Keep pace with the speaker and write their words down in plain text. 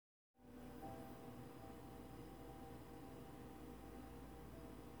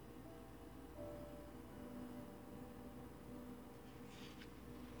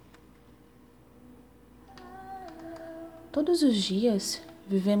Todos os dias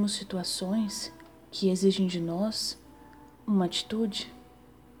vivemos situações que exigem de nós uma atitude.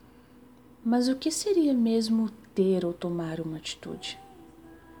 Mas o que seria mesmo ter ou tomar uma atitude?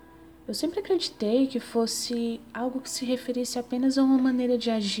 Eu sempre acreditei que fosse algo que se referisse apenas a uma maneira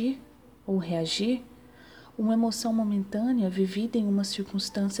de agir ou reagir, uma emoção momentânea vivida em uma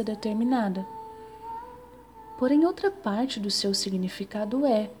circunstância determinada. Porém, outra parte do seu significado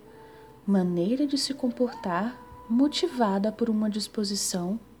é maneira de se comportar motivada por uma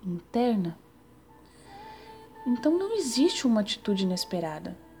disposição interna. Então não existe uma atitude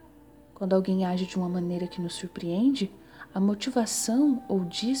inesperada. Quando alguém age de uma maneira que nos surpreende, a motivação ou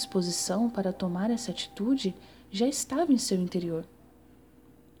disposição para tomar essa atitude já estava em seu interior.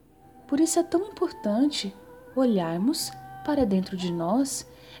 Por isso é tão importante olharmos para dentro de nós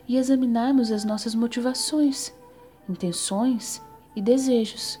e examinarmos as nossas motivações, intenções e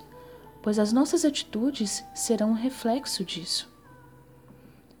desejos, pois as nossas atitudes serão um reflexo disso.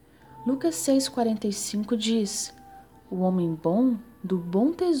 Lucas 6,45 diz: o homem bom, do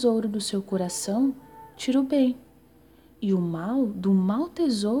bom tesouro do seu coração, tira o bem, e o mal, do mau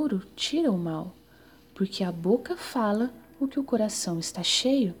tesouro, tira o mal, porque a boca fala o que o coração está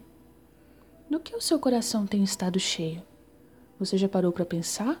cheio. Do que o seu coração tem estado cheio? Você já parou para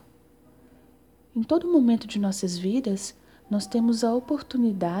pensar? Em todo momento de nossas vidas, nós temos a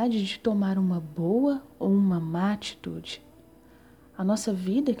oportunidade de tomar uma boa ou uma má atitude. A nossa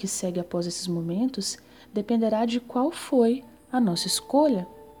vida que segue após esses momentos dependerá de qual foi a nossa escolha.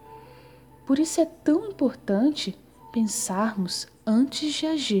 Por isso é tão importante pensarmos antes de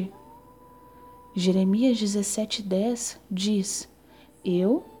agir. Jeremias 17,10 diz: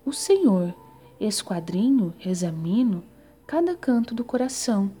 eu, o Senhor, esquadrinho, examino cada canto do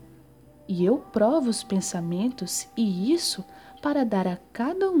coração, e eu provo os pensamentos, e isso para dar a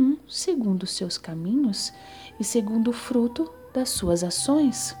cada um segundo os seus caminhos e segundo o fruto das suas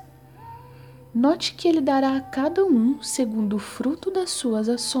ações. Note que ele dará a cada um segundo o fruto das suas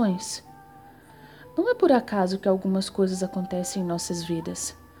ações. Não é por acaso que algumas coisas acontecem em nossas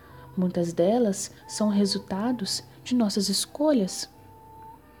vidas. Muitas delas são resultados de nossas escolhas.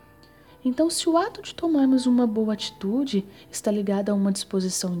 Então, se o ato de tomarmos uma boa atitude está ligado a uma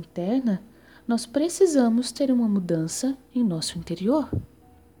disposição interna, nós precisamos ter uma mudança em nosso interior.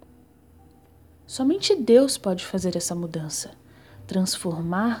 Somente Deus pode fazer essa mudança,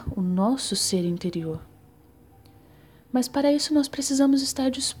 transformar o nosso ser interior. Mas para isso nós precisamos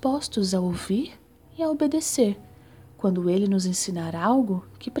estar dispostos a ouvir e a obedecer, quando Ele nos ensinar algo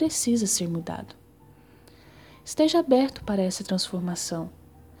que precisa ser mudado. Esteja aberto para essa transformação.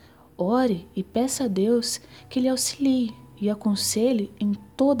 Ore e peça a Deus que lhe auxilie e aconselhe em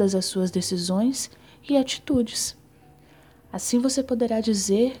todas as suas decisões e atitudes. Assim você poderá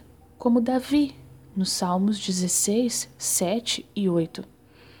dizer, como Davi, nos Salmos 16, 7 e 8.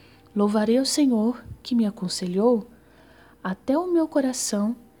 Louvarei ao Senhor que me aconselhou, até o meu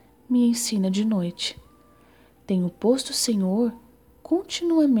coração me ensina de noite. Tenho posto o Senhor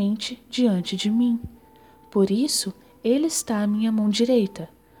continuamente diante de mim. Por isso, Ele está à minha mão direita.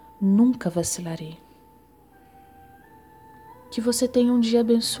 Nunca vacilarei. Que você tenha um dia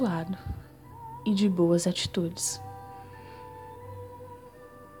abençoado e de boas atitudes.